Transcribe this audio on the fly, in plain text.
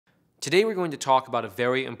Today we're going to talk about a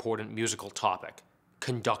very important musical topic,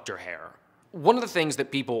 conductor hair. One of the things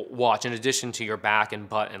that people watch in addition to your back and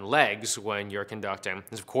butt and legs when you're conducting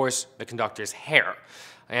is of course the conductor's hair.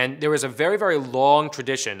 And there is a very, very long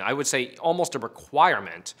tradition, I would say almost a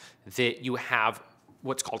requirement, that you have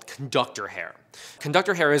what's called conductor hair.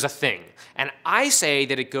 Conductor hair is a thing, and I say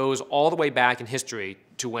that it goes all the way back in history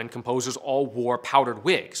to when composers all wore powdered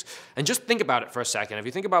wigs. And just think about it for a second. If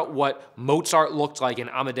you think about what Mozart looked like in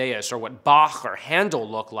Amadeus or what Bach or Handel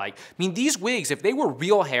looked like, I mean, these wigs, if they were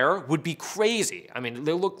real hair, would be crazy. I mean,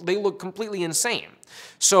 they look completely insane.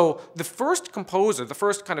 So the first composer, the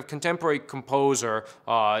first kind of contemporary composer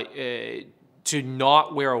to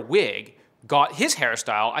not wear a wig got his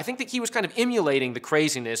hairstyle, I think that he was kind of emulating the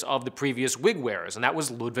craziness of the previous wig wearers, and that was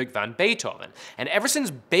Ludwig van Beethoven. And ever since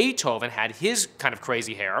Beethoven had his kind of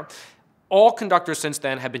crazy hair, all conductors since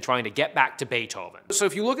then have been trying to get back to Beethoven. So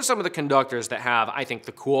if you look at some of the conductors that have, I think,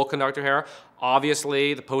 the cool conductor hair,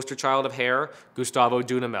 obviously the poster child of hair, Gustavo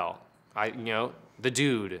Dudamel. The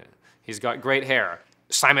dude. He's got great hair.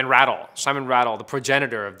 Simon Rattle, the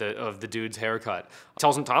progenitor of the dude's haircut.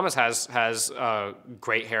 Tilson Thomas has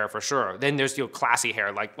great hair for sure. Then there's classy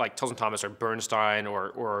hair like Tilson Thomas or Bernstein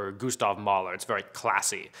or Gustav Mahler. It's very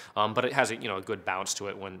classy, but it has a good bounce to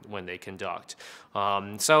it when they conduct.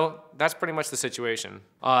 So that's pretty much the situation.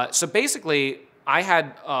 So basically, I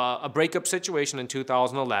had a breakup situation in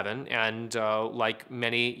 2011, and like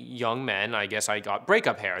many young men, I guess I got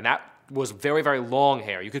breakup hair, and that was very, very long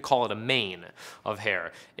hair. You could call it a mane of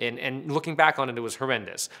hair. And looking back on it, it was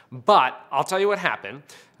horrendous. But I'll tell you what happened.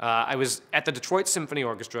 I was at the Detroit Symphony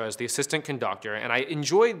Orchestra as the assistant conductor, and I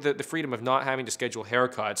enjoyed the freedom of not having to schedule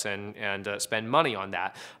haircuts and spend money on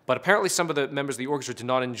that. But apparently some of the members of the orchestra did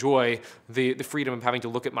not enjoy the freedom of having to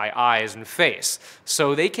look at my eyes and face.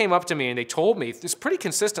 So they came up to me and they told me, this pretty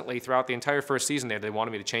consistently throughout the entire first season there, they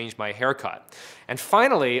wanted me to change my haircut. And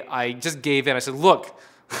finally, I just gave in. I said, look,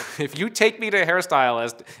 if you take me to a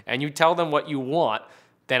hairstylist and you tell them what you want,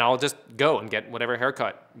 then I'll just go and get whatever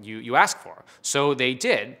haircut you ask for. So they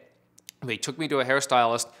did. They took me to a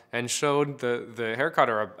hairstylist and showed the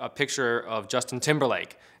haircutter a picture of Justin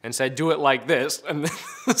Timberlake and said, do it like this, and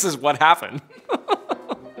this is what happened.